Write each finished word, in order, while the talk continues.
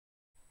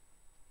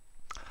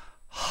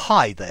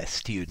Hi there,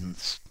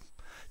 students.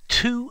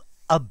 To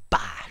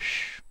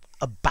abash.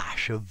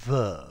 Abash, a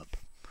verb.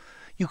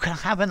 You can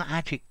have an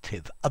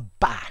adjective,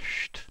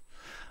 abashed,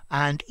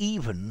 and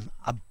even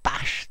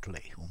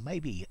abashedly, or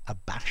maybe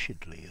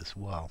abashedly as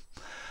well.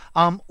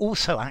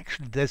 Also,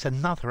 actually, there's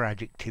another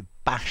adjective,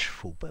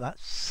 bashful, but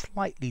that's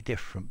slightly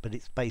different, but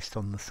it's based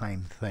on the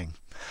same thing.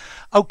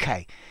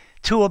 Okay,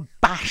 to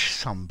abash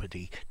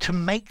somebody, to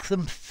make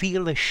them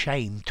feel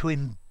ashamed, to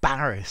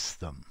embarrass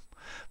them.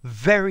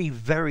 Very,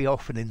 very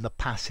often in the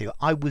passive,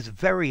 I was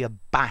very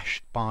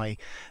abashed by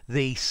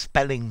the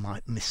spelling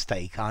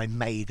mistake I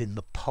made in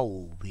the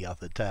poll the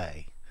other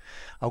day.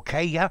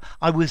 Okay, yeah,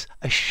 I was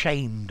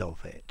ashamed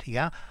of it.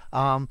 Yeah,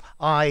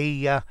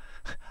 I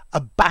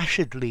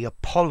abashedly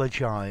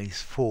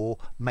apologize for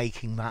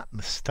making that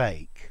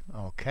mistake.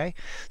 Okay,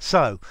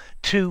 so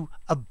to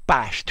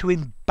abash, to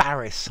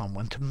embarrass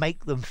someone, to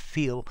make them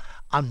feel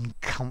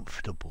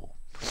uncomfortable.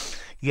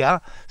 Yeah,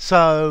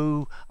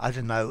 so I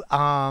don't know.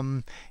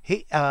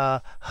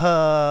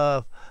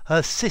 Her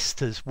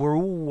sisters were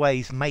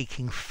always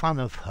making fun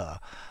of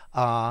her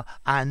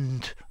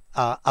and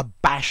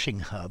abashing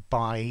her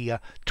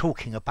by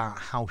talking about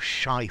how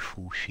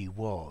shyful she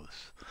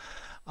was.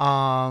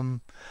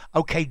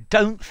 Okay,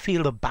 don't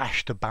feel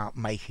abashed about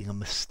making a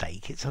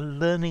mistake. It's a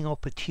learning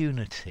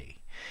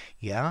opportunity.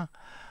 Yeah.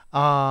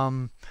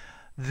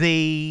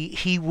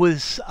 He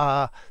was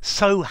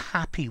so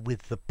happy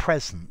with the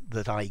present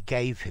that I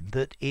gave him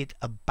that it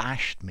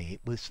abashed me.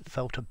 It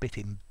felt a bit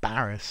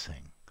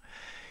embarrassing.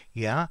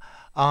 Yeah.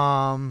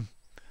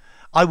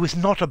 I was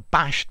not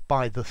abashed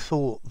by the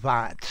thought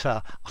that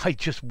I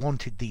just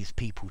wanted these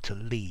people to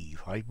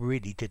leave. I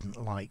really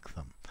didn't like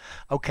them.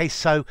 Okay,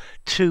 so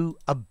to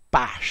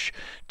abash,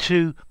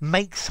 to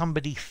make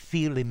somebody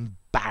feel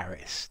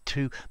embarrassed,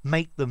 to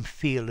make them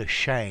feel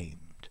ashamed.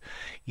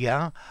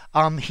 Yeah,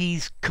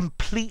 he's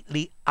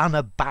completely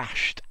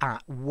unabashed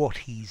at what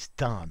he's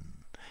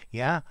done.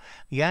 Yeah,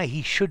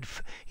 he should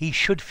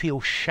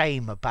feel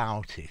shame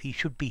about it. He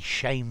should be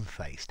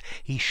shamefaced.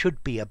 He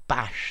should be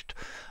abashed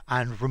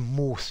and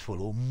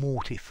remorseful or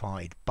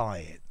mortified by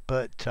it.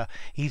 But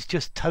he's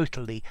just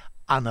totally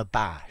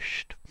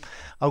unabashed.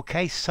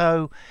 Okay,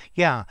 so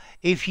yeah,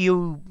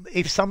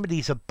 if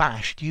somebody's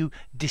abashed, you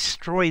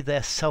destroy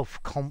their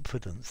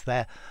self-confidence,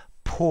 their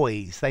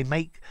poise. They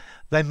make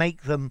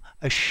them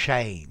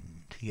ashamed.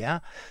 Yeah,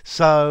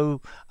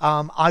 so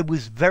I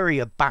was very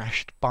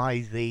abashed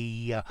by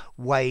the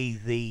way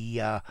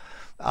the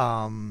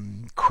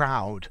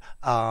crowd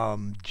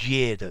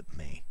jeered at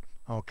me.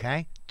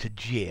 Okay, to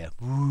jeer.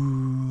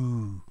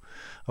 Ooh.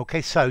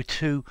 Okay, so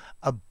to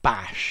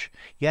abash,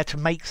 yeah, to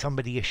make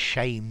somebody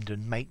ashamed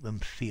and make them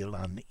feel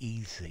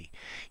uneasy.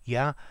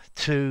 Yeah,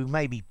 to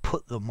maybe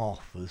put them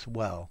off as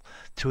well,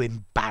 to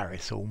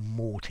embarrass or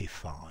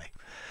mortify.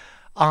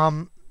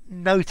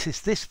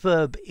 Notice this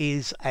verb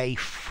is a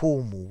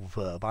formal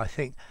verb. I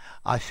think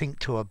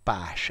to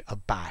abashed,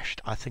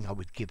 I think I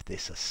would give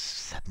this a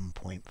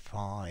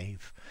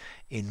 7.5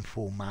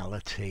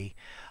 informality.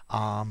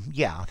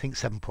 Yeah, I think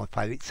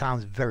 7.5. It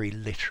sounds very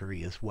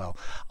literary as well.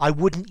 I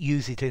wouldn't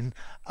use it in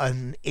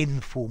an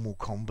informal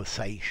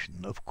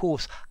conversation, of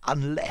course,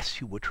 unless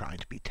you were trying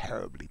to be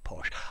terribly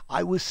posh.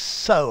 I was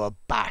so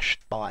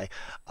abashed by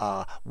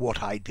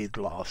what I did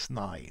last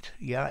night.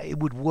 Yeah, it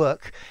would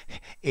work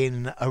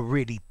in a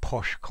really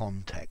posh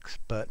context,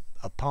 but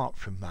apart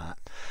from that,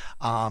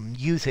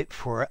 use it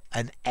for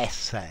an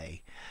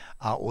essay.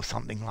 Or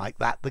something like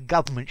that. The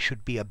government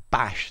should be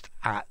abashed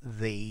at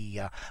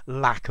the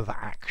lack of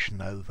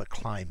action over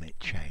climate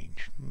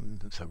change.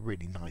 That's a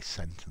really nice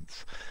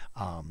sentence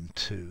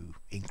to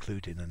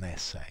include in an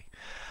essay.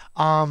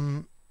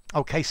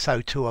 Okay,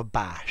 so to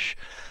abash.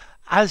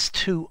 As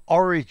to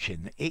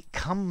origin, it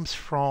comes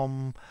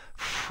from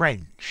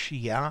French,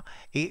 yeah?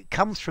 It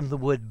comes from the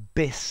word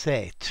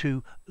baisser,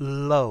 to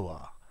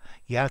lower,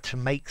 yeah, to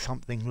make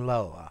something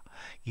lower,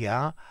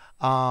 yeah?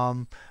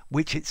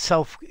 Which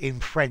itself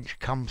in French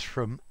comes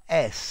from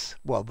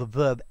well, the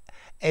verb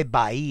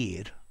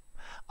ébahir,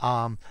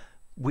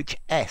 which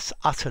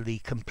utterly,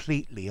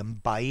 completely,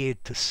 and bair,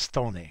 to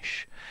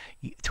astonish,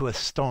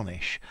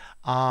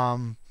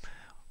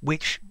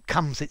 which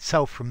comes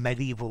itself from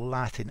medieval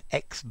Latin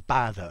ex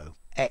bado,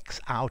 ex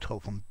out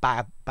of, and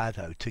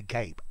bado, to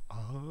gape,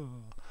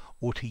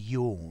 or to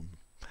yawn.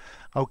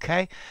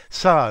 Okay,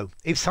 so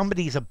if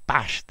somebody's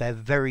abashed, they're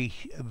very,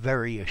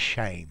 very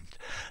ashamed.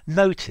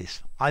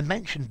 Notice I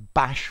mentioned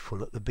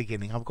bashful at the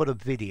beginning. I've got a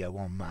video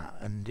on that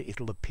and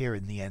it'll appear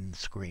in the end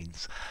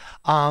screens.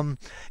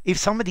 If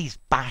somebody's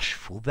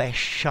bashful, they're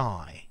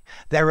shy.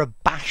 They're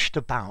abashed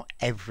about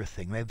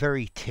everything. They're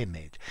very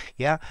timid.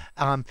 Yeah,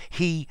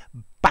 he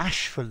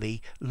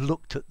bashfully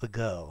looked at the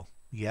girl.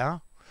 Yeah.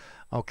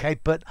 Okay,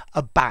 but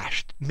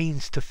abashed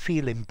means to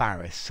feel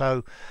embarrassed.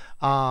 So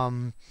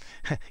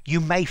you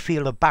may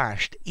feel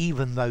abashed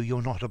even though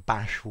you're not a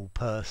bashful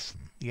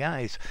person. Yeah,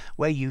 it's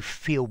where you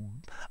feel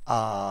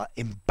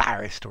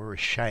embarrassed or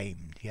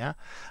ashamed. Yeah,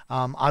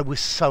 I was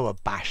so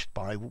abashed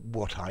by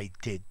what I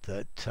did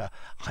that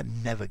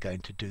I'm never going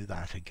to do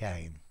that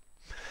again.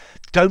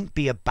 Don't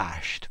be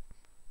abashed.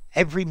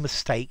 Every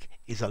mistake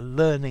is a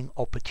learning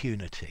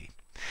opportunity.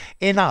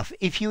 Enough.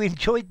 If you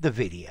enjoyed the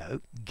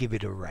video, give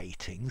it a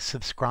rating,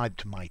 subscribe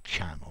to my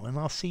channel, and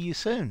I'll see you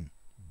soon.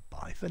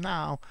 Bye for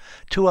now.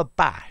 To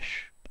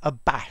abash.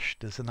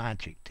 Abashed as an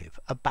adjective.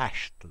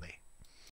 Abashedly.